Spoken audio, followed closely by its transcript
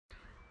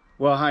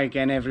Well, hi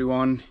again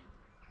everyone,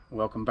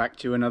 welcome back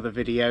to another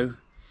video.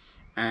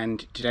 And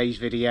today's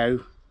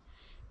video,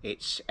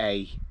 it's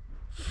a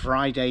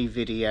Friday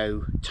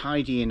video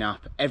tidying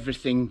up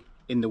everything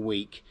in the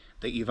week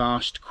that you've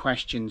asked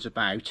questions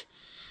about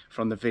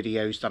from the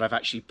videos that I've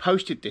actually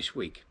posted this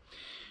week.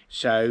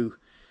 So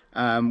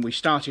we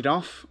started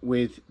off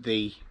with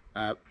the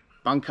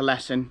bunker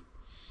lesson,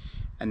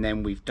 and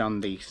then we've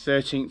done the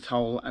 13th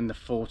hole and the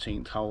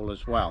 14th hole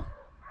as well.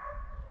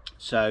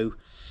 So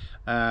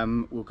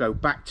we'll go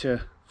back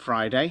to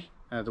Friday,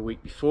 the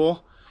week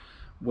before,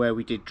 where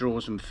we did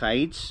draws and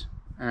fades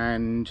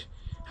and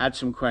had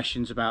some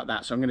questions about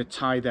that. So I'm going to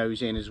tie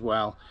those in as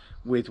well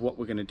with what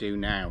we're going to do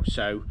now.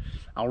 So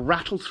I'll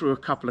rattle through a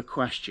couple of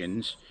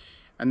questions,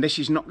 and this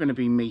is not going to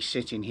be me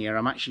sitting here.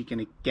 I'm actually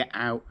going to get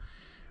out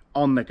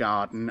on the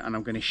garden and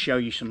I'm going to show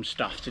you some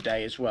stuff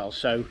today as well.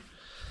 So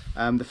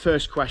the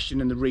first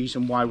question, and the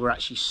reason why we're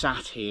actually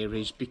sat here,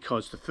 is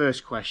because the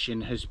first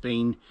question has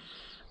been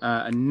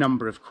a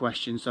number of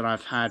questions that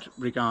I've had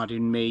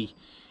regarding me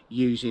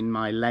using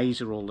my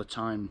laser all the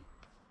time.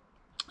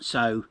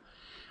 So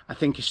I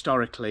think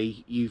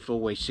historically you've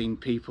always seen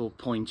people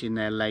pointing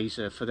their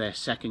laser for their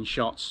second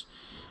shots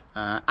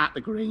at the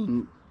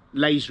green,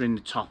 laser in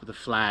the top of the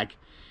flag.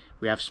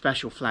 We have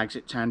special flags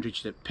at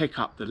Tandridge that pick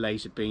up the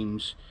laser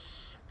beams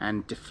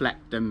and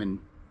deflect them and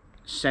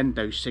send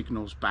those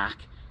signals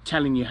back,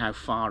 telling you how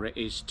far it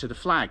is to the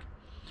flag.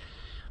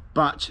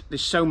 But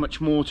there's so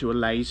much more to a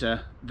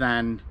laser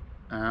than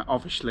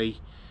obviously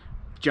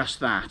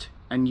just that,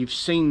 and you've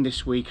seen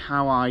this week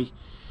how I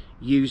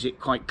use it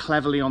quite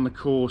cleverly on the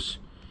course.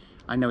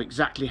 I know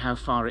exactly how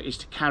far it is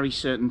to carry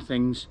certain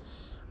things.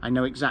 I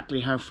know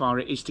exactly how far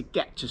it is to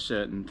get to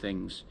certain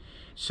things.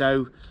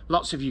 So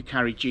lots of you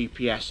carry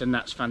GPS, and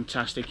that's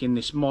fantastic. In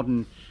this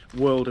modern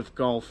world of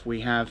golf,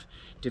 we have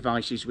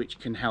devices which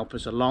can help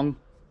us along,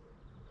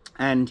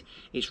 and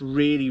it's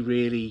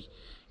really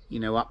you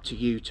know, up to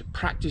you to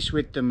practice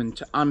with them and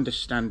to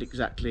understand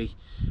exactly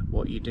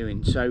what you're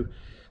doing. So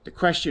the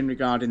question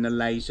regarding the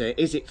laser,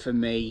 is it for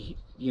me?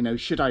 You know,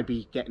 should I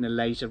be getting a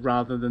laser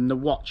rather than the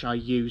watch I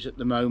use at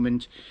the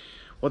moment?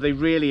 Well, they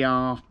really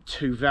are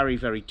two very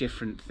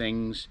different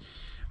things,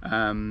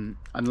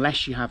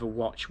 unless you have a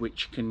watch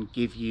which can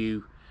give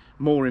you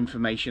more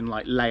information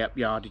like layup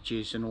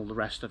yardages and all the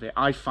rest of it.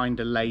 I find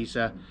a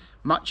laser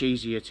much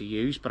easier to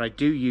use, but I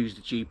do use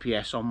the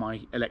GPS on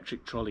my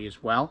electric trolley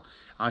as well.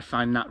 I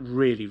find that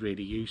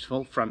really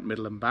useful, front,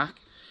 middle and back.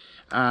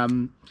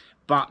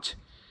 But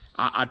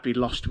I'd be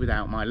lost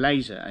without my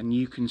laser, and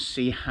you can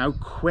see how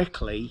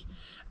quickly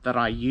that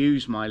I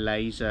use my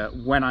laser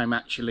when I'm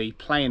actually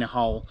playing a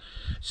hole,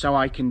 so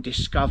I can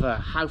discover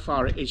how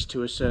far it is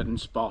to a certain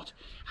spot,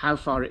 how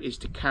far it is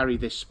to carry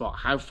this spot,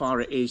 how far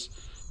it is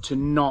to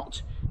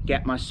not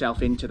get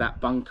myself into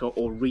that bunker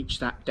or reach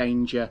that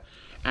danger,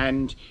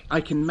 and I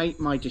can make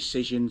my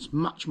decisions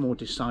much more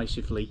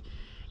decisively,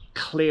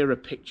 clear a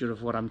picture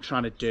of what I'm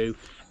trying to do.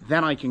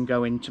 Then I can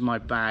go into my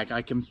bag,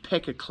 I can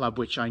pick a club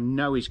which I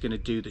know is going to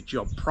do the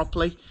job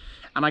properly,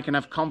 and I can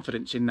have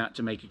confidence in that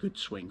to make a good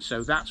swing.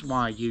 So that's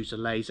why I use a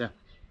laser.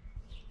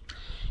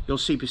 You'll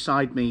see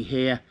beside me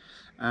here,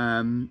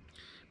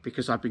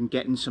 because I've been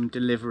getting some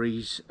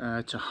deliveries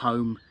to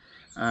home,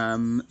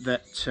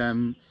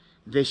 that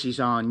this is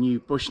our new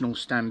Bushnell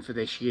stand for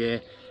this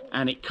year,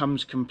 and it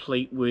comes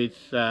complete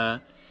with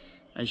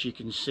as you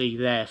can see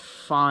there,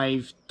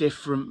 5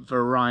 different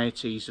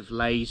varieties of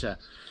laser.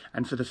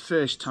 And for the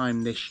first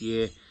time this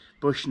year,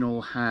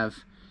 Bushnell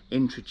have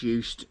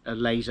introduced a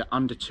laser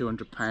under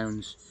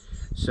 £200.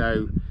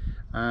 So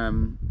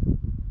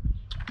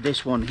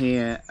this one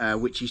here,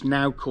 which is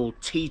now called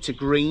Tea to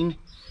Green,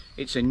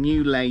 it's a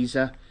new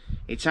laser.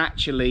 It's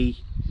actually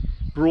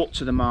brought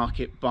to the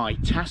market by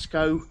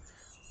Tasco,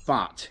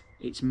 but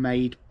it's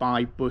made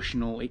by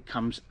Bushnell. It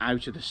comes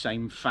out of the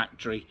same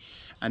factory,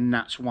 and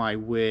that's why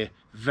we're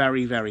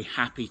very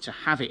happy to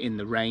have it in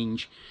the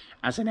range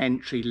as an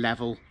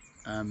entry-level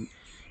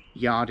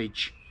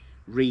yardage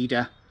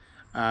reader.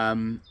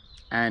 And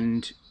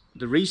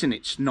the reason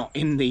it's not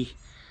in the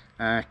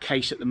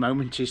case at the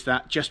moment is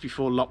that just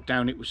before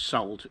lockdown it was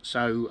sold,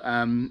 so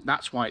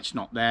that's why it's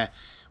not there.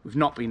 We've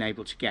not been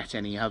able to get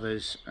any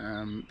others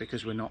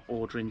because we're not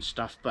ordering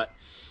stuff, but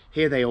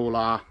here they all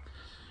are.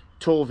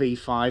 Tor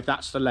V5,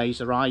 that's the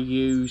laser I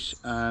use,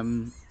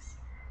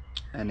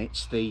 and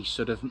it's the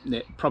sort of,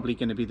 probably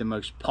going to be the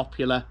most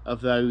popular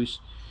of those.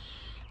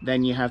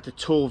 Then you have the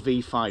Tor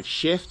V5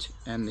 Shift,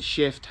 and the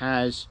Shift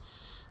has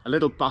a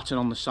little button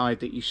on the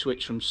side that you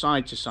switch from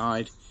side to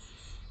side,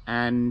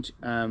 and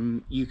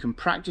you can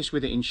practice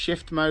with it in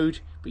shift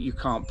mode, but you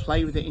can't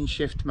play with it in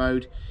shift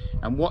mode.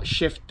 And what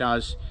Shift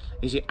does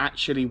is it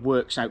actually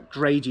works out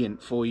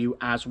gradient for you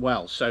as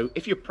well. So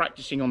if you're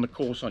practicing on the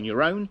course on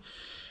your own,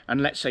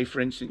 and let's say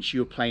for instance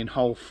you're playing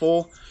hole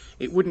 4,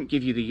 it wouldn't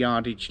give you the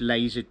yardage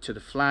lasered to the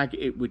flag,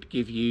 it would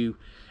give you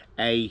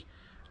a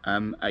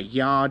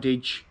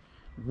yardage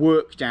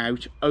worked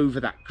out over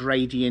that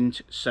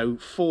gradient. So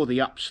for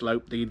the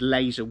upslope, the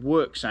laser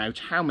works out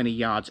how many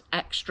yards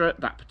extra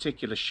that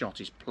particular shot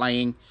is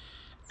playing,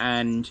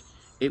 and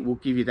it will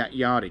give you that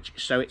yardage.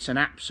 So it's an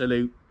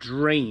absolute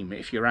dream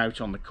if you're out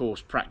on the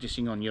course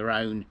practicing on your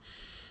own.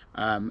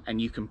 And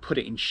you can put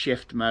it in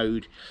shift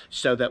mode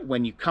so that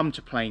when you come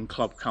to playing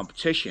club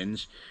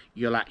competitions,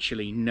 you'll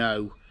actually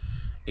know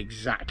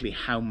exactly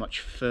how much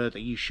further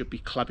you should be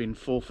clubbing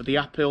for the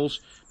uphills.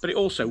 But it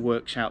also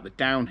works out the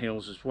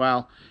downhills as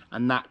well,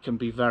 and that can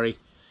be very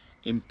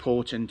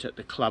important at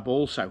the club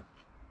also.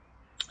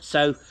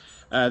 So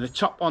the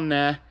top one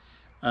there,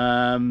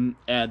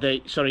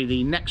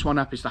 the next one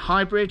up is the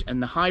hybrid,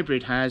 and the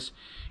hybrid has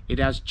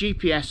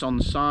GPS on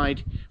the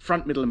side,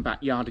 front, middle and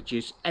back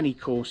yardages, any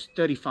course,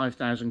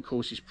 35,000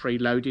 courses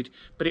preloaded,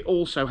 but it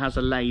also has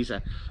a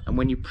laser, and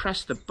when you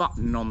press the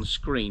button on the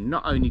screen,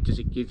 not only does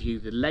it give you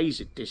the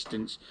laser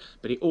distance,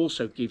 but it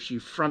also gives you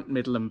front,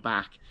 middle and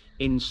back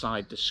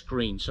inside the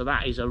screen. So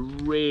that is a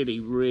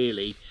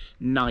really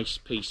nice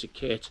piece of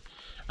kit.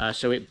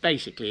 So it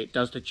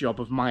does the job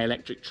of my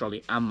electric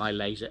trolley and my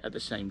laser at the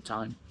same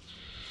time.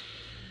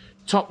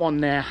 Top one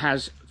there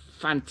has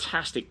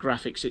fantastic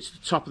graphics. It's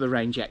the top of the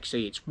range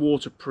XE. It's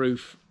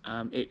waterproof.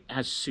 It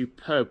has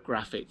superb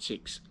graphics.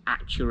 It's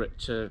accurate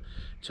to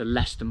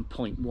less than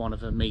 0.1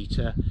 of a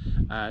meter.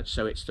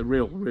 So it's the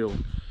real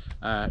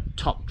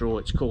top draw.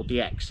 It's called the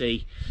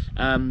XE.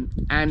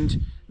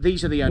 And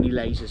these are the only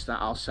lasers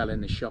that I'll sell in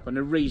the shop, and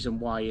the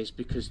reason why is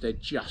because they're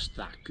just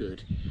that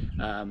good.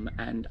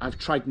 And I've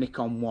tried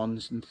Nikon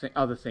ones and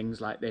other things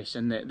like this,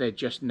 and they're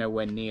just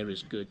nowhere near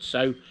as good.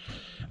 So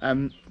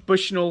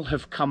Bushnell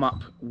have come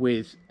up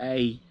with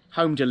a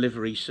home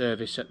delivery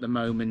service at the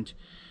moment.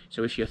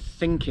 So if you're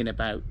thinking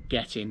about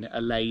getting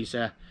a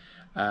laser,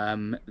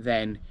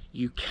 then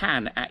you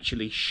can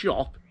actually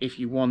shop if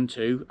you want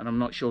to, and I'm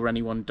not sure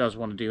anyone does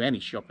want to do any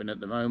shopping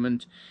at the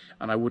moment,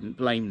 and I wouldn't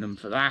blame them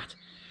for that.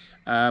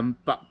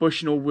 But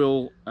Bushnell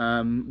will,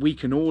 we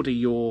can order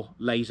your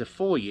laser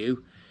for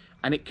you,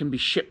 and it can be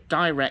shipped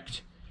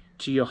direct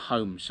to your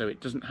home, so it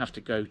doesn't have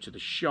to go to the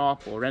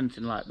shop or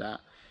anything like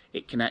that.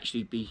 It can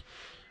actually be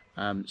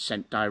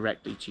sent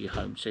directly to your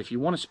home. So if you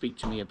want to speak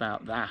to me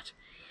about that,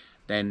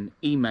 then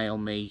email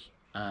me,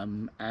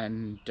 and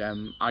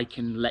I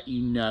can let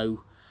you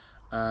know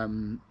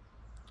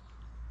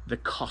the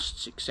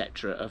costs,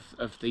 etc.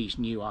 of these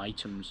new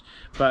items.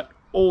 But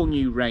all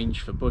new range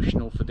for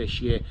Bushnell for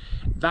this year.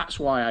 That's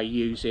why I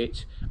use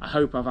it. I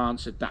hope I've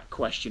answered that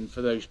question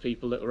for those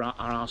people that are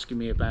asking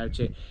me about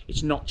it.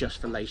 It's not just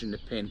for laser and the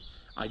pin.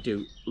 I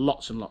do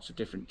lots and lots of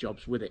different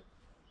jobs with it.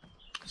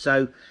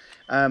 So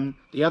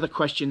the other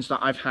questions that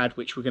I've had,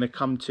 which we're going to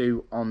come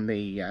to on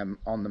the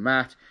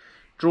mat,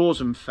 draws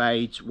and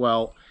fades.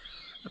 Well,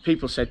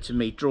 people said to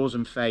me, draws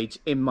and fades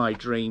in my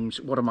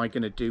dreams, what am I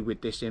going to do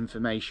with this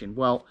information?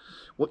 Well,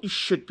 what you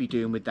should be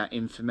doing with that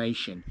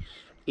information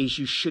is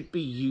you should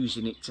be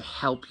using it to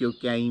help your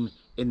game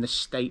in the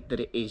state that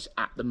it is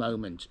at the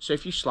moment. So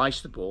if you slice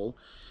the ball,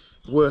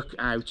 work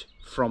out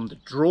from the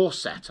draw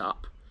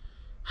setup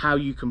how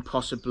you can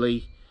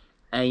possibly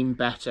aim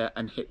better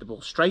and hit the ball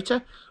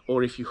straighter,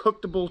 or if you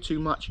hook the ball too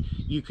much,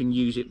 you can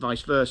use it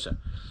vice versa.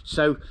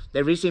 So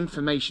there is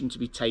information to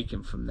be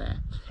taken from there,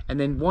 and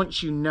then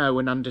once you know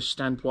and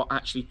understand what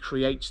actually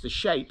creates the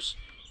shapes,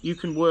 you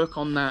can work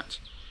on that,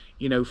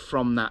 you know,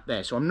 from that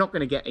there. So I'm not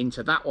going to get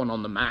into that one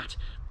on the mat,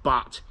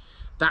 but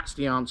that's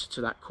the answer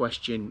to that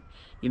question.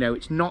 You know,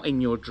 it's not in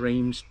your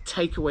dreams.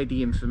 Take away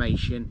the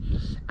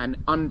information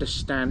and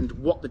understand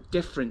what the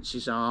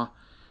differences are.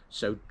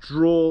 So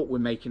draw, we're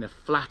making a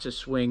flatter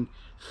swing.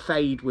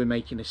 Fade, we're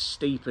making a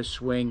steeper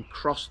swing.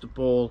 Cross the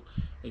ball,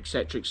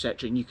 etc,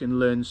 etc, and you can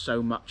learn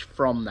so much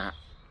from that.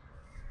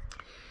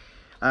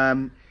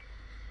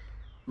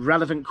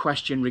 Relevant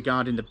question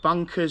regarding the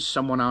bunkers.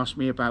 Someone asked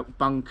me about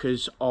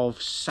bunkers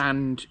of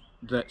sand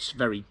that's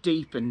very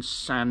deep and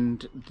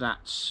sand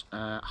that's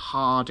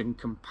hard and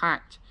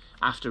compact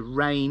after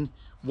rain.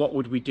 What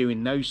would we do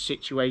in those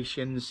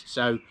situations?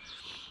 So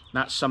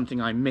that's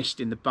something I missed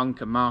in the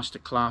bunker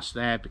masterclass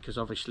there, because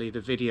obviously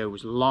the video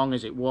was long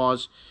as it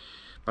was,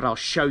 but I'll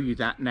show you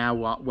that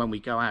now when we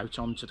go out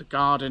onto the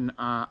garden.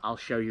 I'll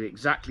show you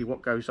exactly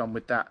what goes on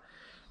with that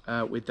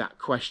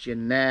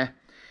question there.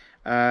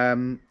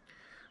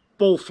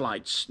 Ball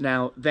flights.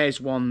 Now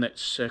there's one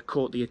that's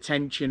caught the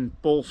attention.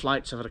 Ball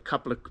flights. I've had a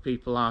couple of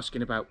people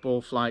asking about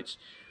ball flights.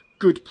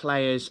 Good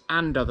players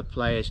and other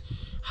players.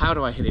 How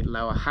do I hit it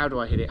lower? How do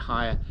I hit it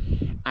higher?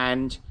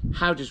 And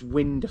how does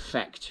wind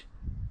affect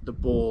the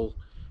ball?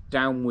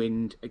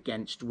 Downwind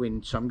against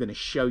wind. So I'm going to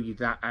show you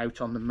that out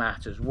on the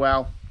mat as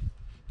well.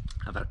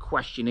 I've had a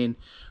question in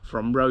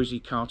from Rosie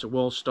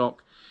Carter-Wollstock.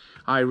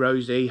 Hi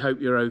Rosie, hope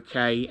you're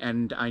okay,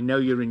 and I know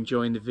you're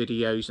enjoying the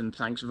videos, and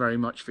thanks very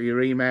much for your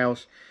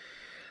emails.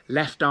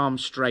 Left arm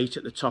straight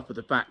at the top of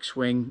the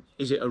backswing.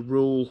 Is it a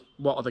rule?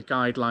 What are the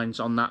guidelines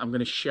on that? I'm going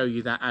to show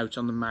you that out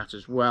on the mat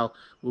as well.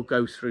 We'll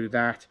go through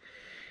that.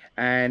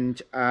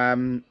 And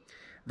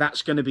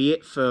that's going to be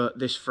it for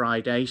this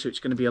Friday. So it's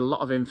going to be a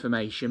lot of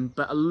information,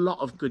 but a lot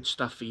of good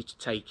stuff for you to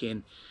take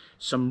in.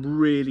 Some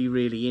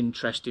really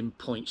interesting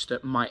points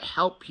that might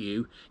help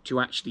you to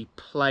actually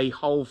play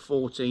hole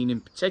 14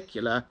 in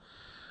particular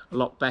a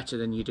lot better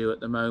than you do at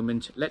the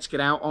moment. Let's get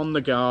out on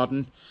the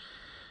garden.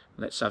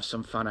 Let's have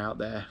some fun out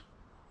there.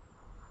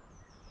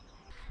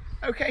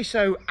 Okay,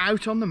 so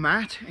out on the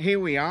mat, here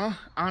we are,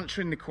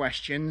 answering the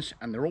questions,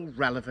 and they're all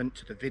relevant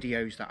to the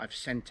videos that I've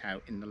sent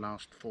out in the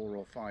last 4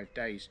 or 5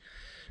 days.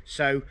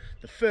 So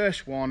the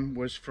first one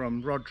was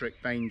from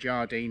Roderick Bain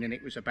Jardine, and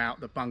it was about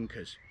the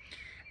bunkers.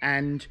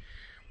 And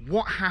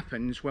what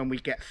happens when we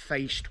get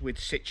faced with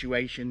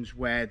situations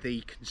where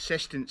the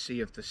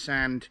consistency of the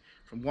sand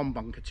from one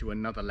bunker to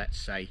another, let's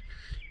say,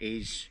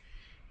 is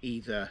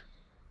either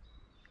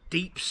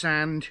deep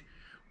sand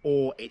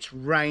or it's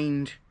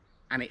rained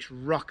and it's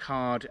rock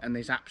hard and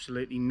there's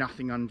absolutely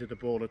nothing under the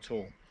ball at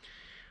all.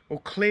 Well,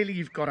 clearly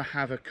you've got to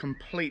have a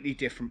completely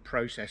different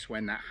process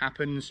when that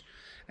happens,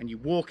 and you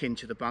walk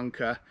into the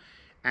bunker,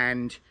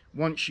 and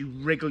once you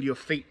wriggle your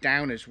feet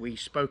down, as we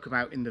spoke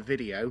about in the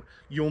video,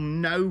 you'll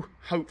know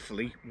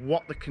hopefully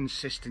what the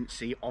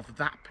consistency of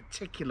that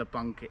particular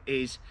bunker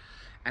is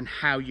and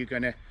how you're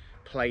going to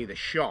play the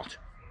shot.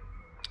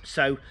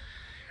 So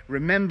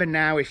remember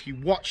now, if you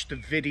watched the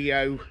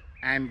video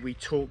and we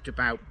talked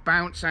about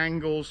bounce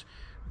angles,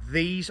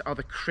 these are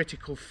the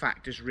critical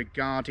factors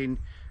regarding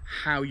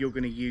how you're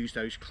going to use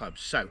those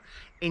clubs. So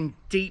in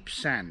deep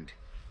sand,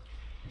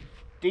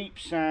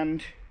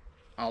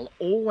 I'll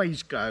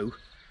always go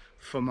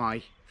for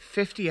my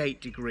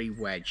 58-degree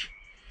wedge,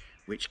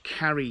 which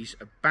carries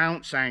a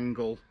bounce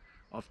angle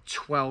of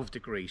 12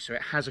 degrees. So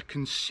it has a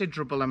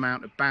considerable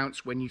amount of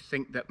bounce when you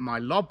think that my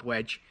lob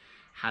wedge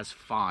has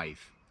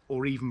 5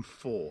 or even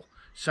 4.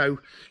 So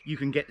you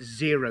can get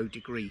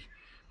 0-degree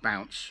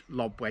bounce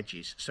lob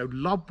wedges. So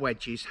lob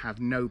wedges have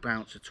no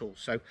bounce at all.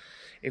 So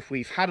if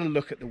we've had a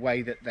look at the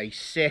way that they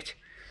sit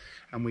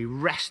and we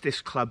rest this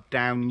club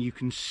down, you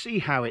can see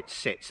how it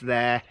sits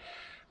there.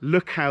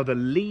 Look how the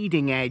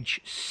leading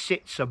edge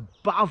sits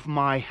above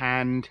my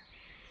hand.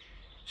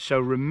 So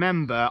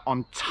remember,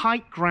 on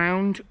tight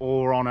ground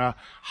or on a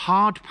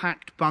hard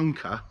packed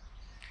bunker,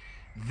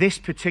 this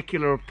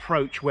particular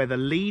approach where the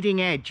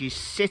leading edge is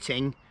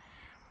sitting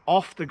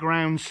off the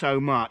ground so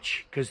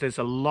much, because there's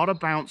a lot of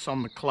bounce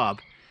on the club,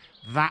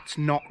 that's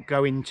not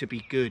going to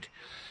be good.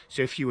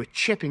 So if you were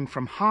chipping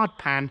from hard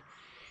pan,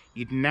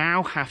 you'd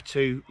now have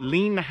to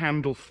lean the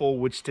handle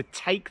forwards to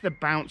take the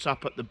bounce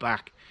up at the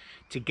back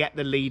to get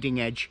the leading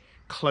edge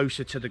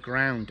closer to the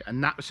ground,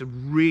 and that was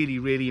really,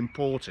 really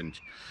important.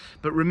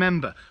 But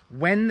remember,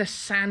 when the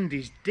sand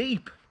is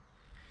deep,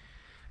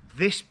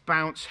 this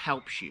bounce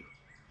helps you,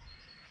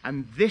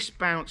 and this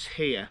bounce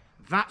here,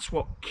 that's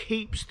what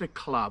keeps the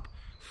club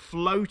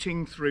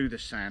floating through the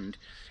sand.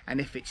 And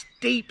if it's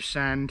deep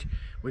sand,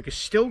 we're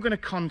still going to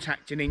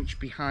contact an inch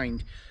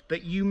behind,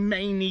 but you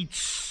may need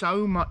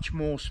so much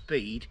more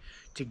speed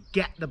to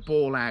get the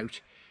ball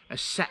out a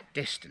set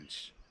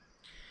distance.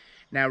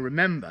 Now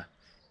remember,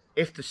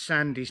 if the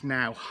sand is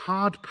now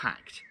hard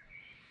packed,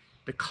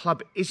 the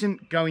club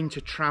isn't going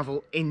to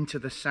travel into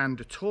the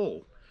sand at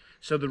all.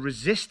 So the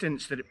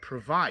resistance that it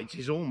provides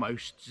is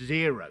almost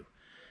 0.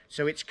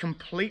 So it's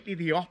completely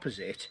the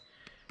opposite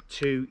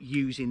to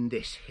using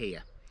this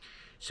here.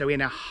 So in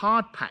a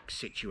hard pack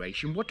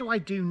situation, what do I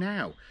do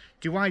now?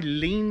 Do I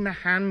lean the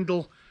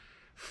handle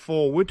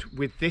forward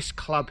with this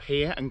club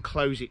here and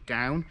close it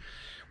down?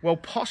 Well,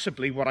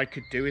 possibly what I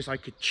could do is I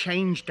could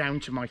change down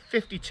to my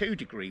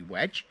 52-degree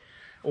wedge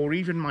or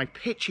even my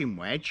pitching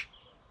wedge,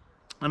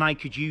 and I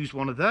could use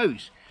one of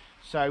those.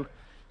 So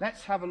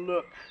let's have a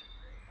look.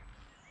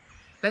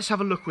 Let's have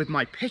a look with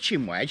my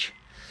pitching wedge.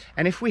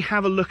 And if we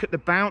have a look at the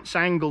bounce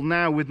angle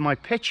now with my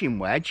pitching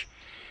wedge,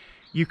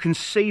 you can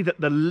see that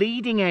the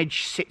leading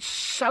edge sits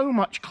so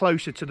much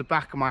closer to the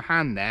back of my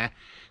hand there,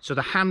 so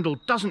the handle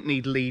doesn't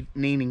need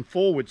leaning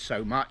forward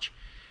so much,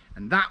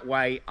 and that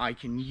way I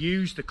can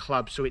use the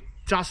club so it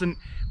doesn't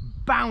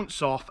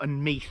bounce off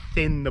and me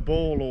thin the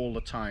ball all the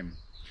time.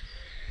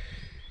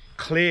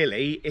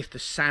 Clearly, if the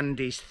sand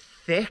is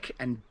thick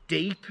and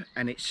deep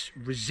and it's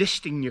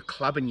resisting your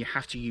club and you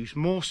have to use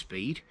more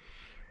speed,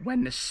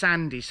 when the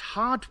sand is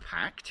hard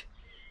packed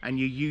and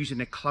you're using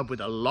a club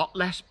with a lot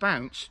less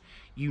bounce,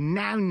 you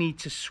now need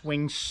to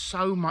swing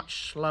so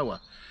much slower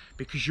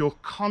because your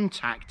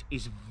contact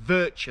is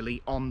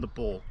virtually on the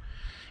ball.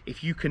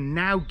 If you can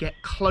now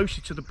get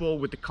closer to the ball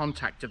with the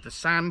contact of the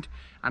sand,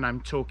 and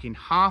I'm talking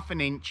 ½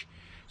 an inch,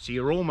 so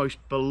you're almost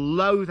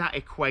below that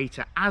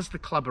equator as the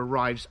club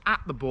arrives at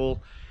the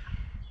ball,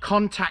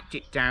 contact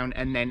it down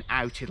and then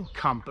out it'll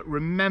come. But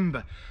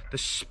remember, the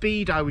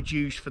speed I would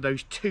use for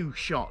those 2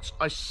 shots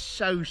are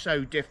so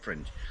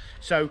different.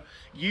 So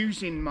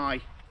using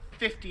my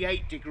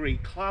 58-degree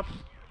club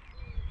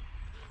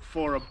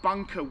for a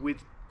bunker with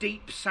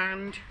deep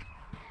sand,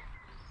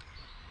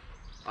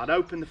 I'd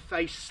open the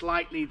face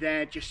slightly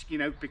there, just, you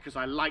know, because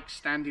I like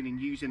standing and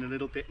using a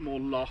little bit more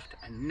loft.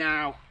 And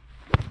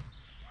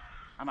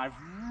I've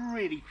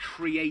really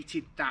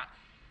created that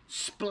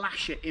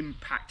splasher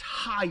impact,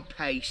 high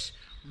pace,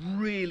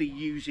 really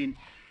using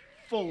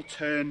full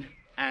turn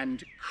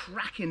and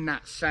cracking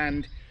that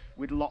sand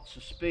with lots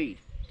of speed.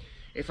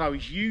 If I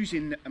was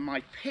using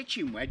my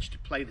pitching wedge to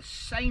play the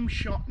same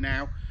shot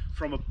now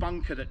from a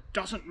bunker that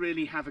doesn't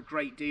really have a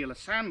great deal of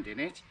sand in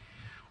it,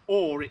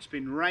 or it's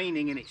been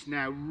raining and it's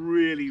now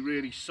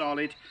really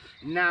solid.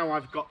 Now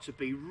I've got to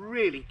be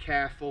really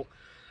careful.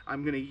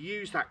 I'm going to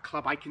use that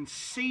club. I can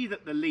see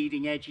that the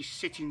leading edge is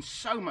sitting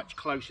so much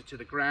closer to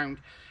the ground,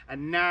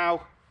 and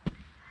now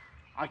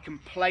I can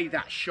play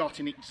that shot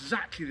in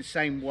exactly the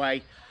same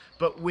way,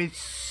 but with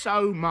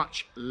so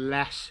much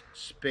less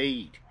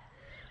speed.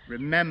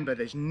 Remember,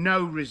 there's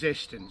no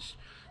resistance,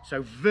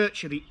 so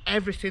virtually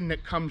everything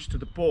that comes to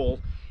the ball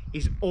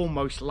is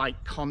almost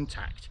like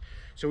contact.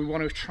 So we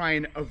want to try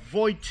and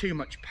avoid too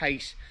much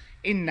pace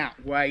in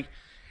that way.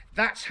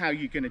 That's how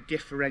you're going to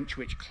differentiate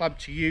which club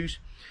to use.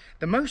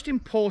 The most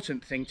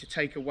important thing to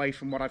take away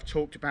from what I've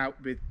talked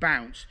about with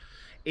bounce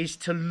is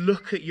to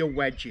look at your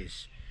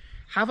wedges.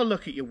 Have a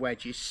look at your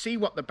wedges, see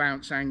what the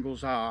bounce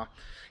angles are.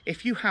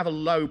 If you have a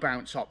low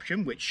bounce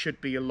option, which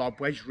should be a lob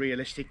wedge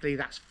realistically,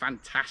 that's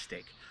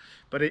fantastic.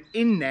 But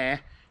in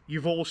there,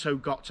 you've also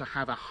got to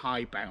have a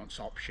high bounce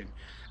option.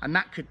 And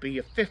that could be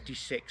your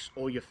 56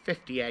 or your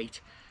 58,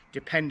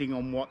 depending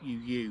on what you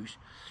use.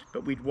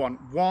 But we'd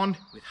want one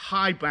with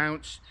high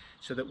bounce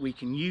so that we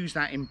can use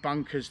that in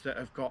bunkers that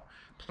have got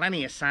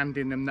plenty of sand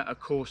in them, that of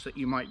course that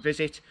you might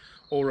visit,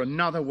 or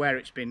another where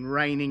it's been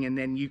raining, and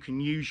then you can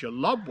use your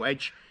lob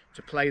wedge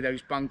to play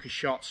those bunker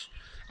shots,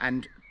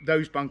 and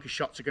those bunker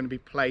shots are going to be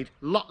played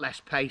a lot less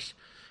pace,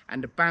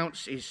 and the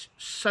bounce is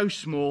so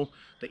small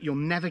that you'll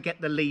never get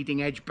the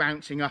leading edge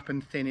bouncing up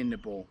and thinning the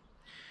ball.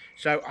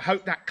 So I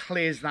hope that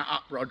clears that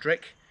up,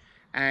 Roderick,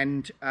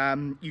 and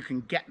you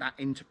can get that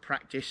into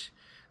practice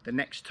the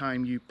next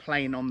time you're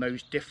playing on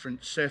those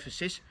different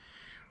surfaces.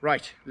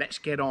 Right, let's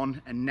get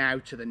on and now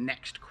to the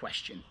next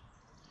question.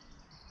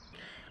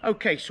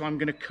 Okay, so I'm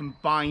going to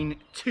combine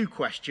two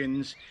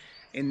questions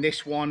in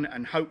this one,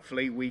 and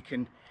hopefully we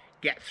can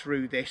get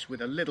through this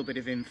with a little bit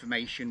of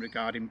information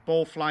regarding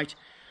ball flight.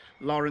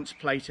 Lawrence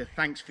Plater,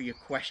 thanks for your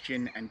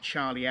question, and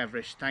Charlie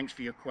Everest, thanks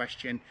for your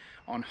question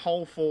on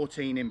hole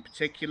 14 in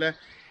particular.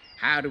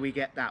 How do we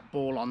get that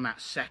ball on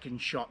that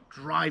second shot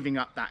driving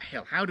up that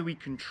hill? How do we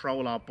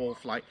control our ball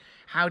flight?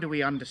 How do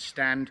we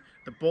understand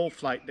the ball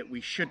flight that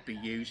we should be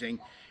using,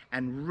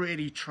 and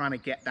really trying to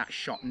get that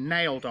shot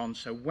nailed on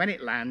so when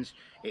it lands,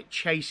 it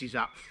chases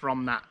up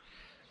from that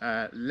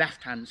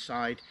left-hand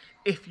side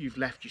if you've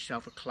left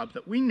yourself a club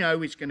that we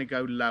know is going to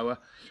go lower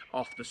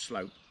off the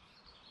slope.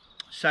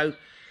 So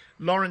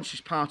Lawrence's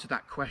part of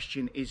that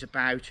question is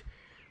about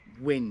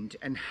wind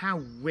and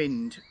how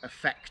wind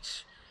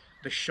affects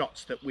the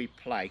shots that we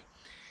play.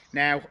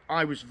 Now,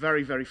 I was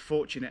very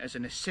fortunate as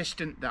an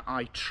assistant that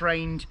I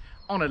trained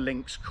on a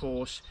links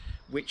course,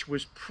 which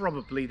was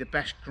probably the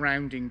best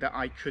grounding that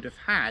I could have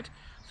had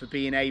for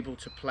being able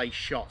to play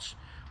shots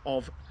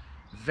of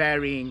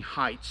varying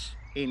heights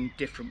in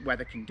different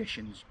weather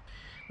conditions.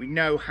 We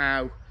know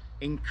how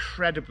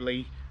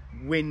incredibly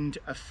wind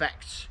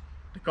affects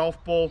the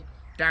golf ball,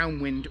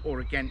 downwind or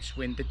against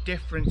wind. The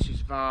difference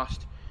is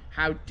vast,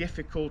 how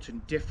difficult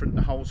and different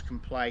the holes can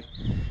play,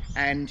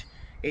 and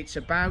it's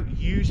about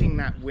using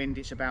that wind,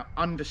 it's about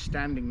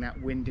understanding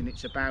that wind, and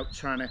it's about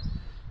trying to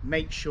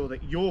make sure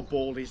that your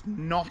ball is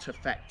not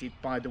affected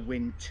by the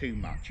wind too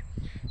much.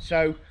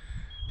 So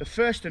the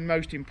first and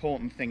most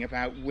important thing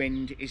about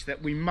wind is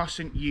that we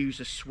mustn't use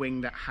a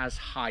swing that has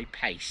high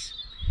pace.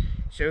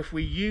 So if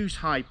we use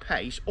high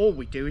pace, all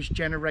we do is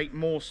generate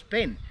more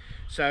spin.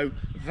 So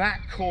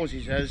that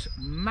causes us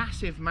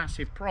massive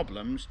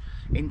problems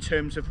in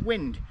terms of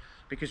wind,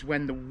 because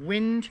when the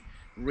wind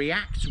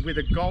reacts with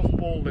a golf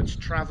ball that's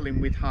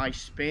traveling with high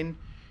spin,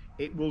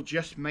 it will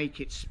just make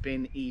it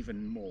spin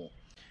even more.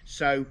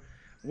 So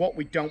what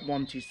we don't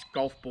want is the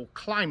golf ball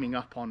climbing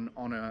up on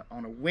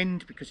a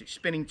wind because it's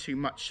spinning too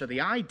much. So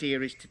the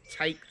idea is to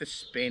take the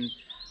spin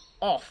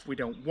off. We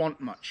don't want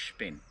much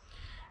spin.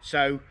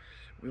 So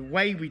the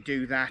way we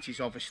do that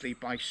is obviously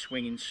by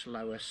swinging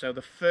slower. So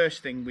the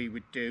first thing we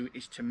would do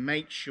is to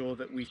make sure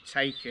that we've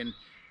taken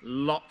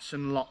lots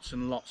and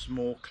lots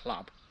more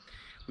club.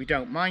 We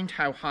don't mind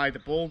how high the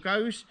ball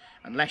goes,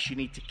 unless you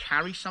need to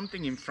carry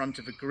something in front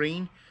of a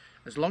green.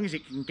 As long as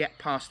it can get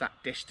past that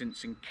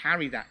distance and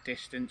carry that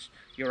distance,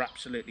 you're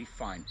absolutely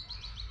fine.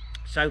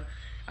 So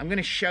I'm going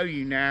to show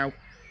you now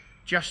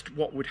just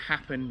what would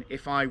happen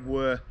if I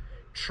were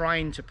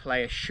trying to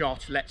play a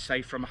shot, let's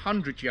say from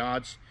 100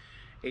 yards.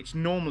 It's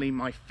normally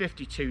my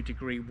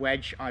 52-degree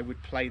wedge I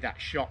would play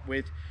that shot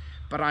with,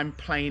 but I'm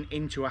playing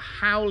into a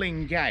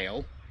howling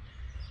gale,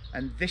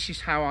 and this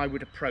is how I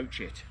would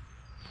approach it.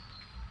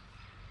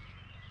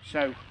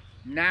 So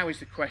now is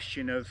the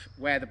question of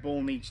where the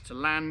ball needs to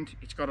land.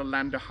 It's got to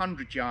land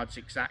 100 yards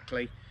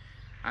exactly,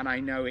 and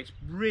I know it's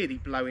really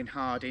blowing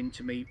hard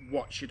into me.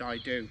 What should I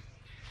do?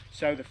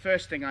 So the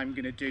first thing I'm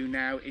going to do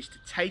now is to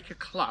take a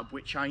club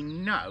which I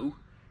know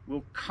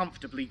will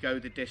comfortably go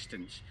the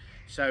distance.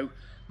 So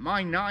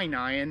my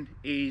 9-iron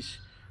is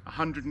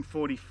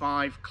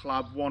 145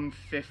 club,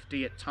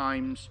 150 at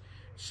times.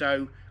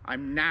 So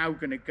I'm now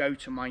going to go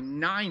to my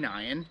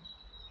 9-iron,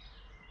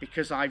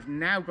 because I've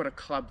now got a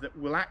club that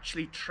will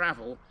actually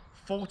travel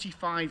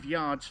 45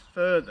 yards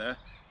further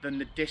than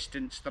the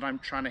distance that I'm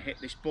trying to hit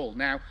this ball.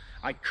 Now,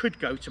 I could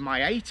go to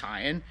my 8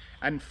 iron,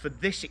 and for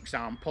this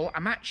example,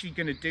 I'm actually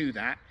going to do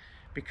that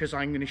because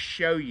I'm going to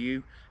show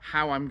you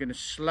how I'm going to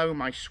slow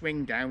my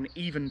swing down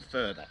even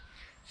further.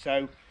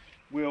 So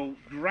we've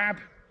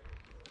grabbed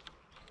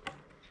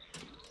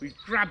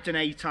an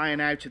 8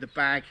 iron out of the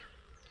bag,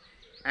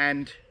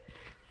 and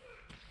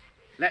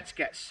let's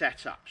get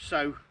set up.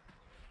 So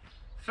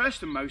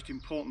first and most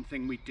important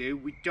thing we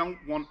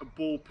don't want a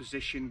ball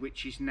position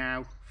which is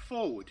now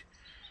forward,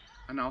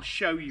 and I'll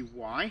show you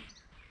why.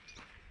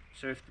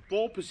 So if the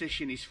ball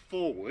position is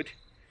forward,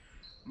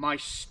 my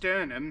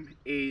sternum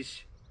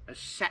is a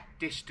set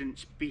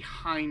distance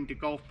behind the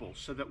golf ball,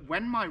 so that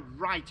when my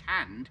right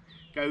hand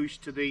goes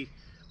to the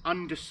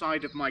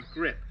underside of my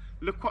grip,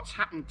 look what's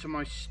happened to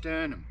my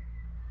sternum.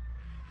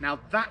 Now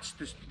that's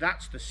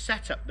the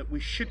setup that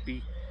we should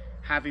be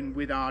having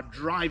with our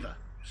driver.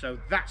 So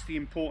that's the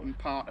important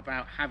part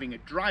about having a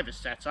driver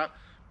setup.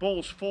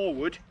 Ball's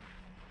forward,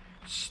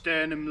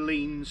 sternum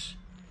leans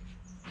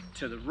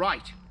to the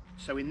right.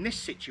 So in this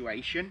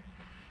situation,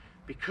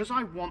 because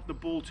I want the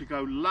ball to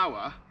go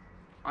lower,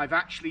 I've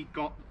actually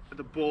got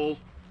the ball,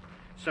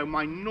 so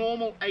my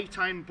normal 8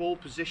 iron ball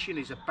position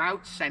is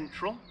about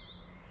central,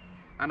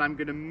 and I'm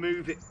going to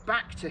move it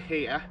back to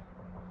here,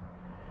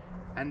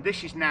 and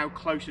this is now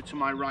closer to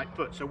my right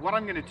foot. So what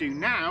I'm going to do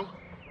now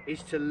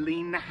is to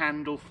lean the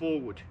handle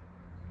forward.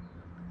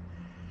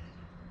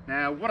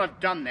 Now what I've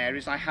done there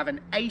is I have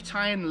an 8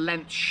 iron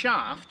length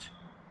shaft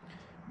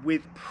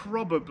with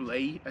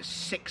probably a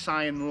 6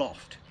 iron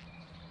loft,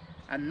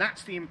 and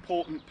that's the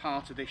important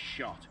part of this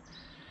shot,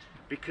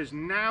 because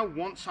now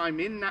once I'm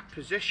in that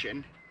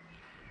position,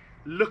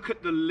 look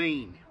at the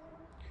lean.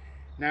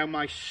 Now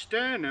my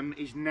sternum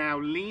is now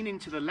leaning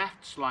to the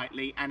left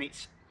slightly, and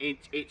it's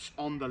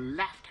on the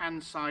left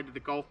hand side of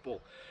the golf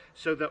ball,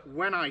 so that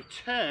when I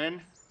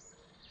turn,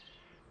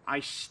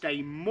 I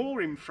stay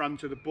more in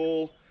front of the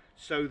ball,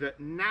 so that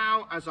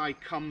now as I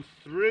come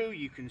through,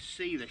 you can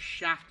see the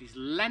shaft is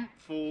leant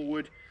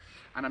forward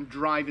and I'm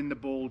driving the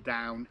ball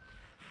down.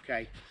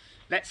 Okay,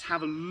 let's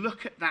have a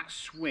look at that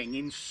swing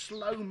in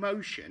slow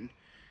motion,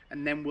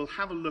 and then we'll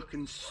have a look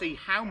and see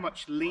how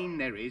much lean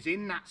there is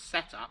in that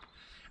setup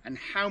and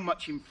how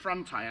much in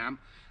front I am,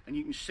 and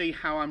you can see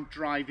how I'm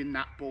driving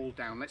that ball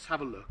down. Let's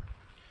have a look.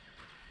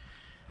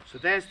 So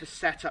there's the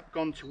setup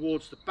gone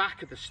towards the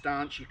back of the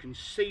stance. You can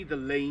see the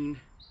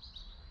lean.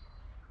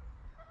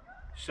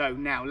 So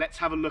now let's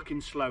have a look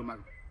in slow-mo.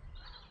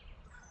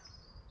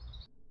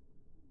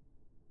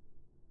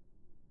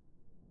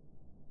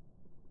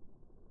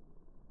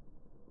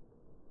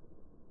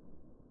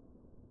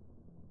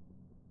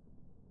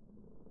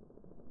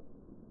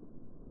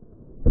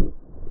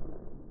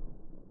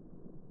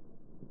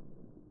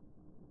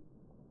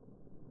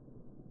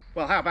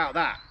 Well, how about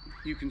that?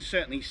 You can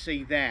certainly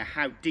see there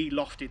how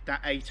de-lofted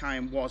that 8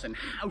 iron was, and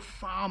how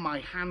far my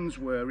hands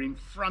were in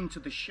front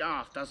of the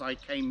shaft as I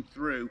came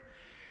through,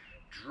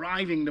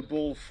 driving the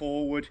ball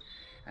forward.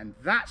 And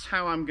that's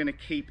how I'm going to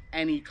keep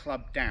any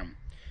club down.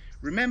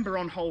 Remember,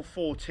 on hole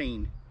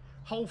 14,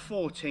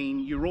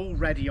 you're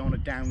already on a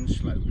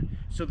downslope,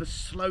 so the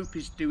slope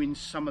is doing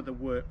some of the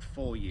work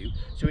for you.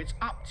 So it's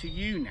up to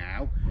you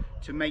now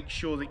to make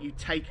sure that you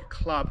take a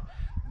club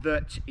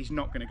that is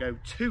not going to go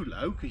too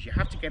low, because you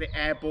have to get it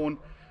airborne,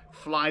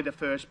 fly the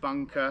first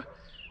bunker,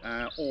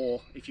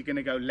 or if you're going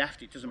to go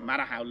left, it doesn't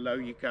matter how low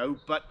you go,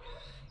 but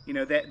you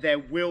know, there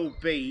will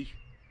be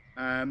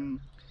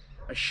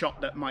a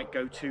shot that might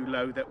go too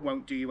low that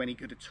won't do you any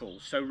good at all.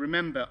 So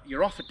remember,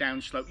 you're off a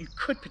downslope. You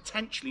could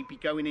potentially be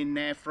going in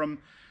there from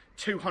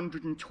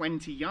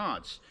 220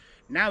 yards.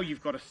 Now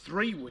you've got a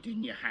 3-wood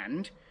in your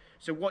hand.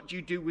 So what do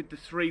you do with the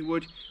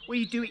 3-wood? Well,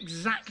 you do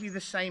exactly the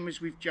same as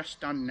we've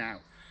just done now.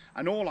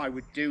 And all I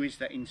would do is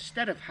that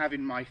instead of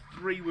having my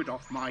 3-wood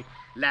off my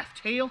left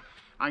heel,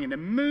 I'm going to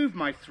move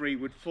my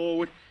 3-wood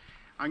forward.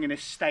 I'm going to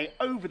stay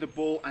over the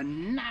ball,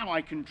 and now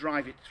I can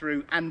drive it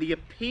through, and the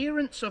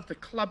appearance of the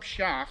club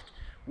shaft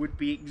would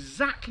be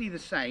exactly the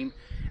same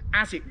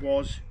as it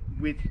was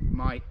with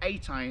my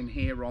 8 iron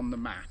here on the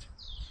mat.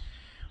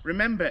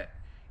 Remember,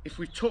 if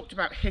we talked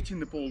about hitting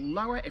the ball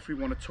lower, if we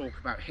want to talk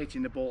about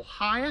hitting the ball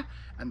higher,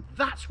 and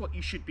that's what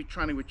you should be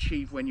trying to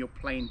achieve when you're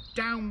playing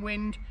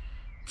downwind,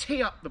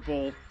 tee up the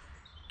ball,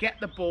 get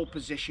the ball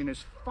position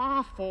as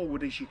far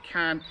forward as you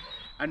can,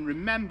 and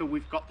remember,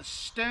 we've got the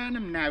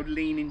sternum now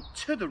leaning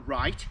to the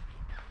right,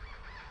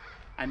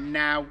 and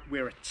now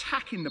we're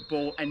attacking the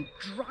ball and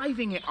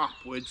driving it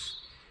upwards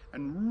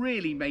and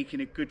really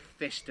making a good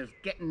fist of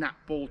getting that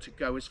ball to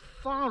go as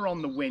far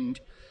on the wind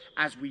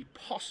as we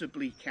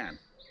possibly can.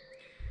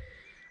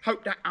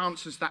 Hope that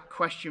answers that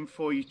question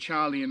for you,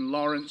 Charlie and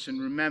Lawrence,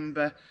 and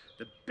remember,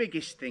 the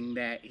biggest thing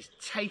there is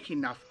take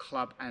enough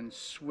club and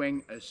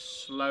swing as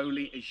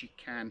slowly as you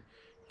can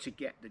to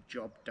get the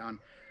job done.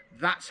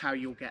 That's how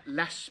you'll get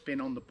less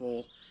spin on the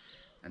ball,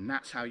 and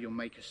that's how you'll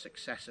make a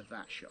success of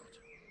that shot.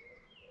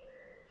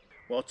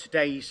 Well,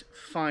 today's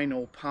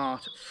final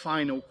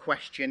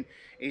question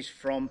is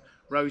from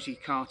Rosie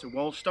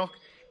Carter-Wollstock,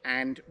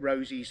 and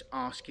Rosie's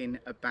asking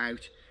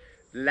about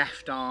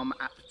Left arm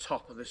at the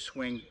top of the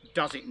swing,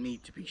 does it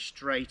need to be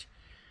straight?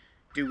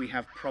 Do we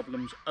have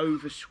problems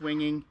over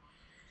swinging?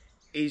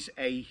 Is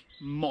a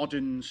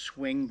modern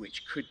swing,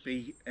 which could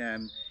be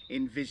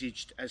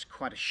envisaged as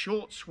quite a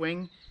short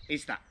swing,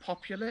 is that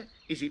popular?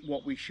 Is it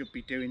what we should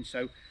be doing?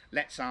 So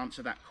let's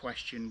answer that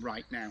question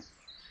right now.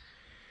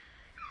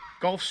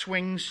 Golf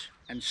swings,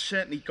 and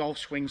certainly golf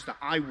swings that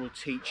I will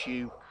teach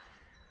you,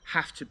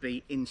 have to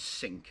be in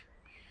sync.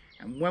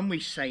 And when we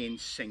say in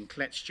sync,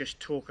 let's just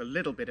talk a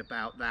little bit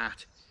about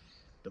that.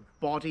 The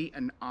body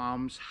and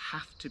arms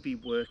have to be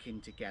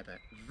working together.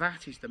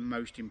 That is the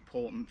most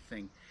important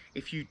thing.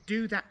 If you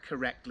do that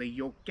correctly,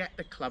 you'll get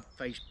the club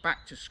face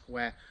back to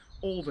square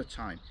all the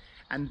time.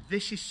 And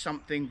this is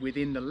something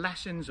within the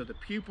lessons of the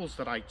pupils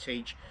that I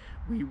teach,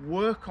 we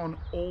work on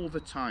all the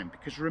time.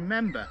 Because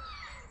remember,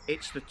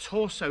 it's the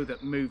torso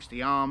that moves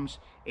the arms,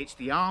 it's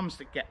the arms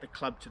that get the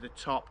club to the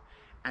top,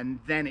 and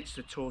then it's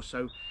the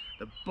torso,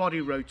 the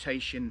body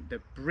rotation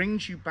that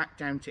brings you back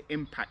down to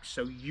impact,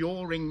 so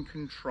you're in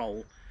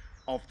control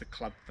of the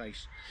club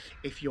face.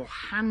 If your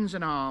hands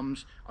and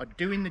arms are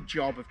doing the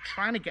job of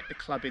trying to get the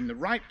club in the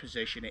right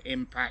position at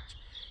impact,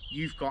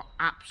 you've got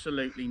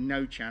absolutely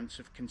no chance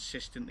of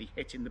consistently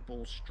hitting the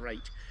ball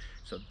straight.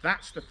 So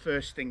that's the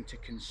first thing to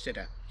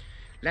consider.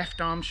 Left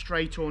arm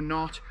straight or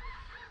not,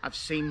 I've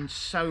seen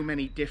so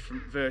many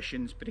different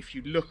versions, but if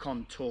you look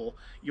on tour,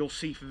 you'll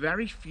see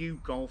very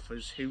few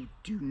golfers who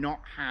do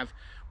not have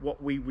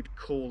what we would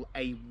call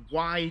a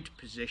wide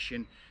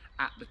position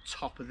at the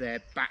top of their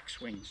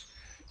backswings.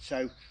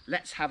 So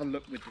let's have a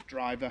look with the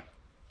driver,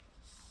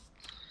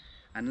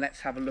 and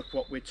let's have a look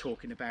what we're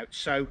talking about.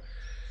 So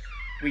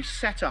we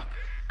set up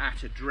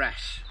at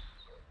address,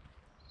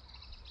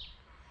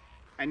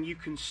 and you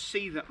can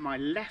see that my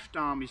left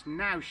arm is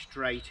now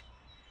straight,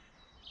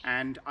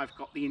 and I've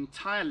got the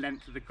entire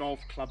length of the golf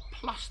club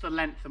plus the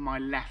length of my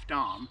left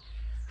arm.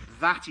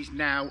 That is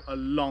now a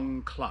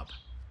long club.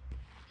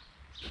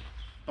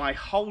 By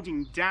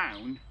holding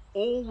down,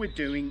 all we're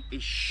doing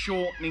is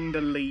shortening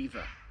the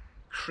lever,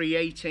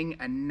 creating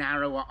a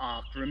narrower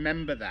arc.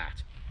 Remember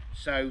that.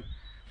 So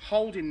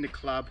holding the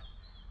club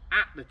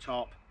at the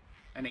top,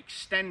 an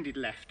extended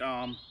left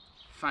arm,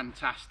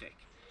 fantastic.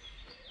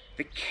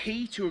 The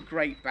key to a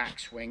great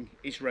backswing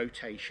is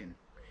rotation.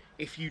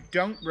 If you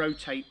don't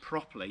rotate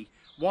properly,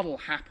 what will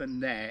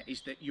happen there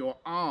is that your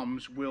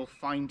arms will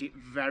find it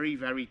very,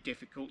 very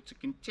difficult to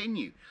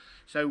continue.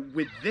 So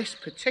with this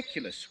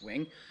particular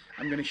swing,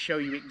 I'm going to show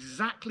you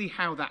exactly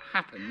how that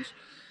happens.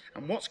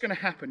 And what's going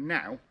to happen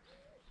now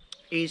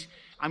is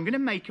I'm going to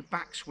make a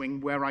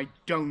backswing where I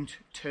don't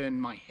turn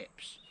my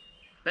hips.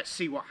 Let's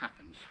see what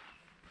happens.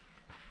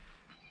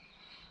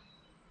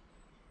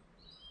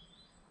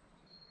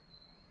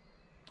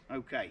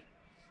 Okay,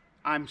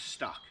 I'm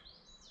stuck.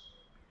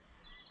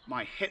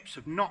 My hips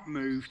have not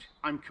moved,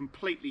 I'm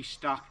completely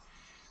stuck.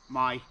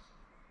 My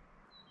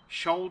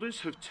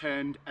shoulders have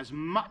turned as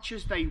much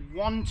as they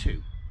want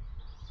to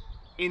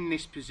in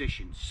this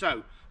position.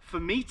 So for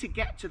me to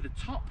get to the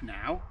top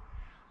now,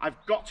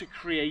 I've got to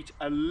create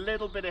a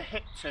little bit of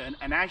hip turn,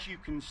 and as you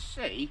can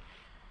see,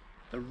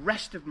 the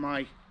rest of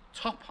my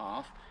top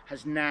half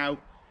has now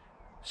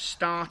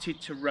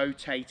started to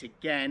rotate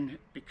again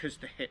because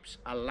the hips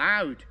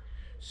allowed.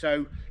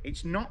 So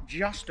it's not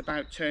just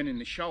about turning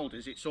the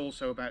shoulders, it's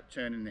also about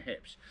turning the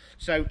hips.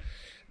 So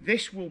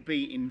this will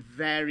be in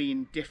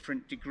varying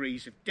different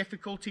degrees of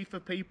difficulty for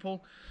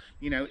people.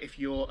 You know, if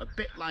you're a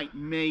bit like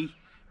me,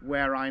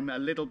 where I'm a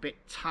little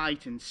bit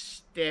tight and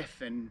stiff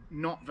and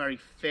not very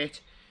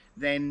fit,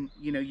 then,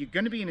 you know, you're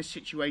going to be in a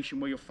situation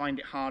where you'll find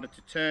it harder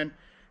to turn.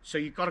 So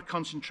you've got to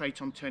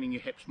concentrate on turning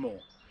your hips more.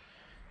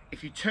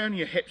 If you turn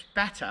your hips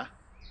better,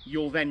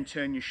 you'll then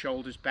turn your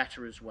shoulders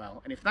better as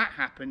well. And if that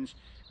happens,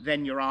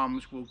 then your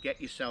arms will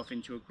get yourself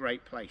into a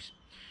great place.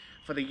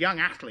 For the young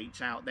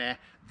athletes out there,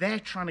 they're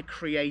trying to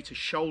create a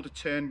shoulder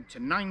turn to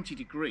 90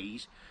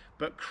 degrees,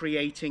 but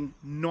creating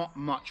not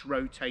much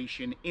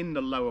rotation in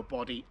the lower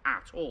body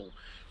at all.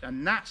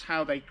 And that's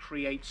how they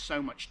create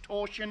so much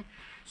torsion.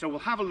 So we'll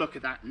have a look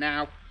at that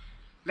now.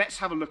 Let's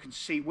have a look and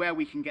see where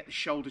we can get the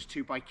shoulders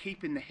to by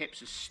keeping the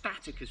hips as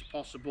static as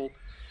possible.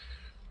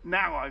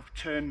 Now I've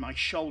turned my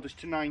shoulders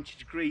to 90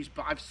 degrees,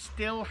 but I've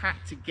still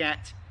had to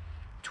get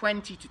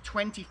 20 to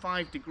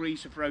 25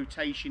 degrees of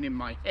rotation in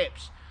my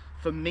hips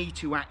for me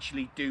to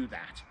actually do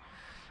that.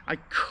 I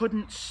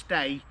couldn't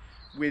stay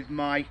with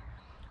my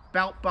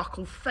belt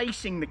buckle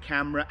facing the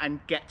camera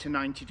and get to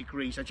 90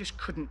 degrees. I just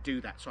couldn't do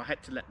that, so I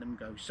had to let them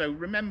go. So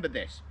remember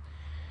this.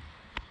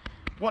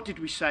 What did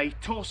we say?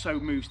 Torso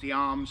moves the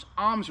arms,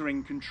 arms are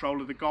in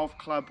control of the golf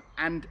club,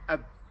 and a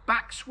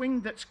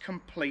backswing that's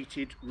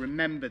completed,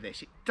 remember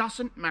this, it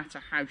doesn't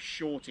matter how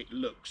short it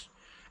looks,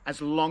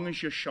 as long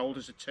as your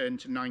shoulders are turned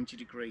to 90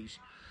 degrees.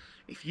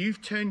 If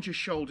you've turned your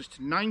shoulders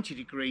to 90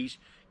 degrees,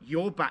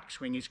 your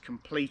backswing is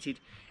completed,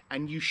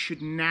 and you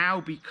should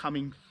now be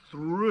coming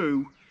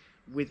through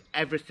with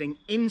everything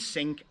in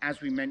sync,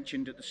 as we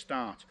mentioned at the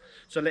start.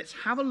 So let's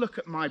have a look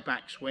at my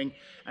backswing,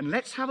 and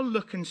let's have a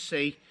look and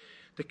see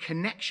the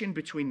connection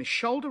between the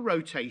shoulder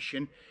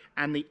rotation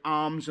and the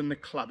arms and the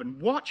club.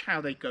 And watch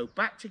how they go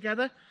back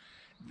together,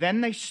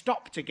 then they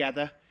stop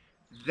together,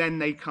 then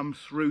they come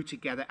through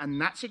together.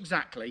 And that's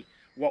exactly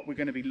what we're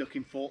going to be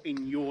looking for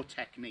in your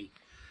technique.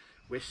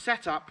 We're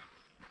set up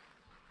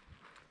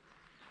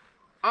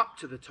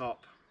to the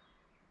top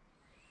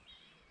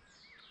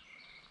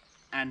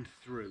and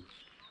through.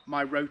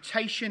 My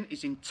rotation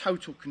is in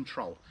total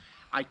control.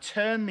 I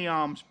turn the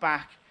arms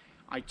back,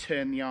 I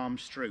turn the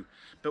arms through.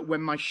 But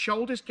when my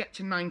shoulders get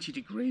to 90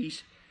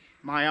 degrees,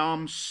 my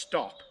arms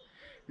stop.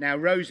 Now,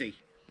 Rosie,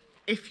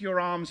 if your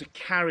arms are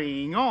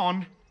carrying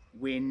on,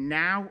 we're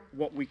now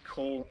what we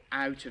call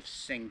out of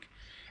sync.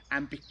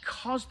 And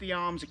because the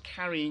arms are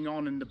carrying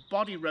on and the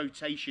body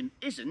rotation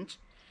isn't,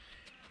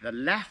 the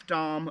left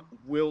arm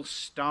will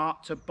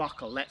start to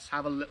buckle. Let's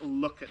have a little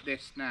look at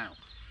this now.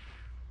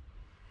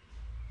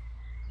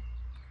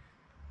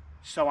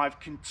 So I've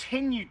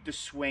continued the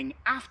swing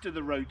after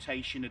the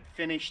rotation had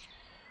finished,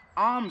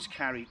 arms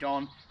carried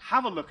on.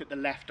 Have a look at the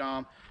left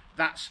arm,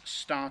 that's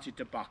started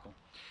to buckle.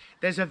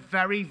 There's a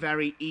very,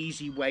 very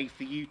easy way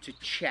for you to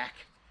check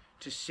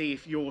to see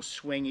if your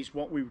swing is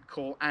what we would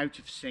call out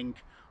of sync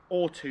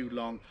or too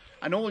long.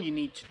 And all you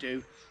need to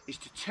do is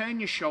to turn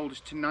your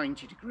shoulders to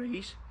 90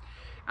 degrees,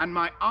 and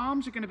my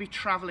arms are going to be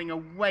traveling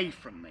away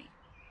from me.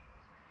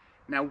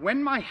 Now,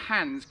 when my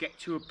hands get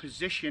to a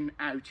position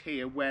out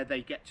here where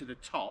they get to the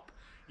top,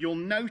 you'll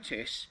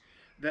notice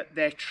that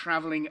they're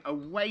traveling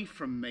away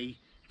from me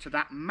to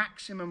that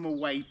maximum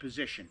away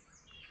position.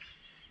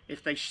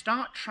 If they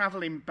start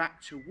traveling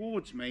back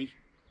towards me,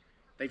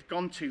 they've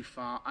gone too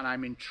far and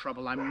I'm in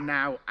trouble. I'm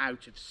now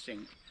out of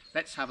sync.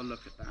 Let's have a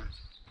look at that.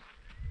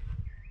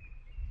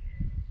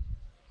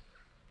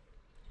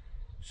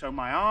 So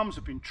my arms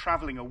have been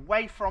traveling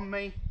away from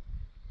me,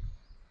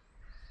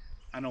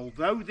 and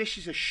although this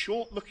is a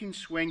short looking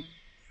swing,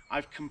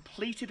 I've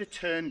completed a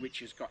turn which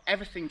has got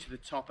everything to the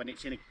top and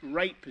it's in a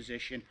great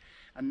position,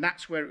 and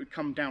that's where it would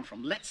come down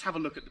from. Let's have a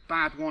look at the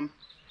bad one.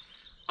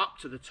 Up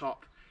to the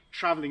top,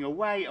 traveling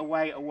away,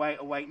 away, away,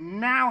 away.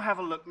 Now have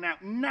a look.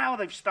 Now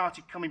they've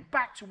started coming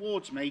back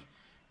towards me.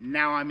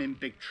 Now I'm in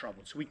big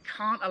trouble. So we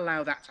can't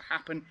allow that to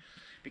happen,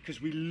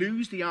 because we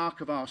lose the arc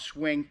of our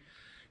swing,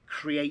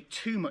 create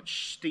too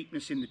much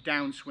steepness in the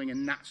downswing,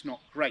 and that's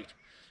not great.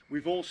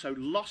 We've also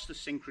lost the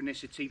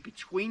synchronicity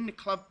between the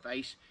club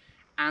face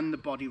and the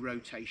body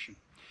rotation.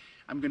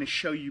 I'm going to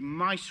show you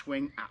my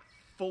swing at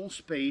full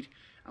speed,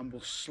 and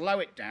we'll slow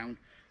it down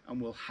and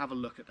we'll have a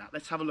look at that.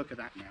 Let's have a look at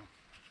that now.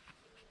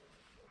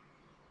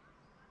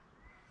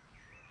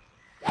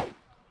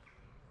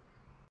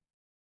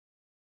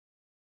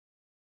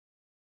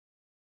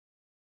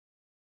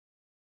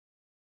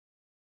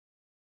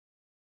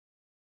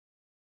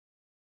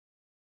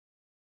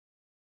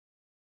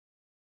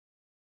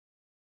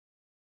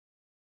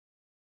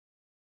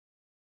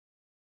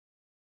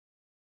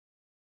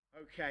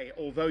 Okay,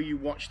 although you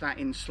watched that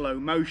in slow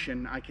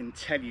motion, I can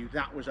tell you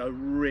that was a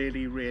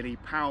really, really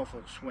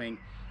powerful swing,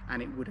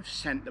 and it would have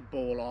sent the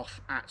ball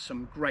off at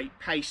some great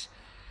pace.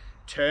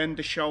 Turned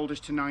the shoulders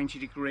to 90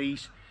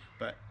 degrees,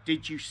 but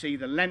did you see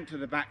the length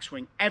of the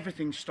backswing?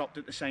 Everything stopped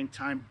at the same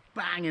time,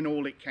 bang, and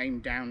all it came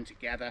down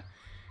together.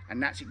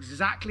 And that's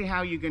exactly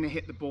how you're going to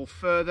hit the ball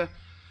further.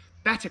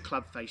 Better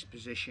club face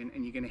position,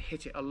 and you're going to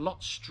hit it a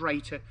lot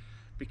straighter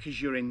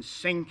because you're in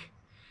sync.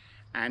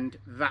 And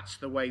that's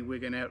the way we're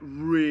going to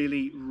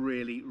really,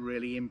 really,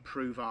 really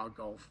improve our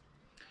golf.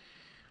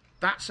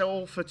 That's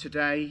all for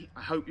today.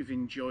 I hope you've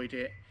enjoyed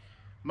it.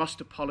 Must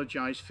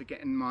apologise for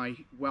getting my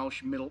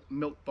Welsh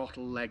milk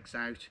bottle legs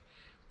out,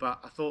 but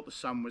I thought the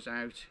sun was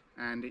out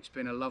and it's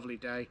been a lovely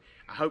day.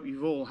 I hope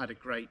you've all had a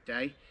great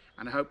day,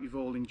 and I hope you've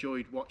all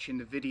enjoyed watching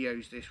the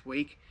videos this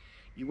week.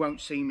 You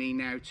won't see me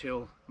now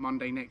till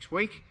Monday next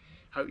week.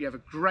 Hope you have a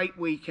great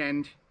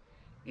weekend.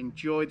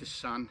 Enjoy the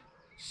sun.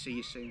 See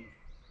you soon.